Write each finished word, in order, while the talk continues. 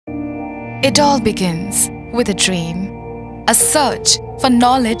It all begins with a dream, a search for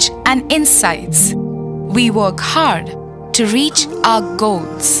knowledge and insights. We work hard to reach our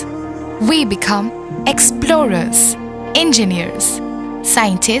goals. We become explorers, engineers,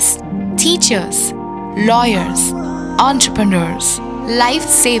 scientists, teachers, lawyers, entrepreneurs,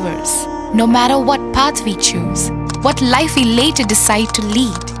 lifesavers. No matter what path we choose, what life we later decide to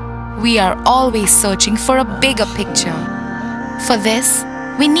lead, we are always searching for a bigger picture. For this,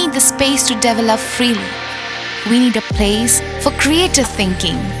 we need the space to develop freely. We need a place for creative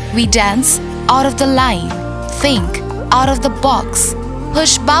thinking. We dance out of the line, think out of the box,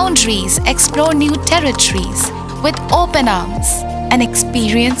 push boundaries, explore new territories with open arms and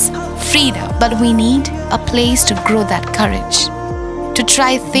experience freedom. But we need a place to grow that courage, to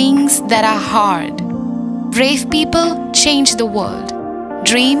try things that are hard. Brave people change the world.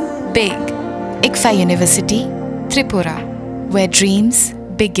 Dream big. ICFAI University Tripura, where dreams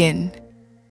begin.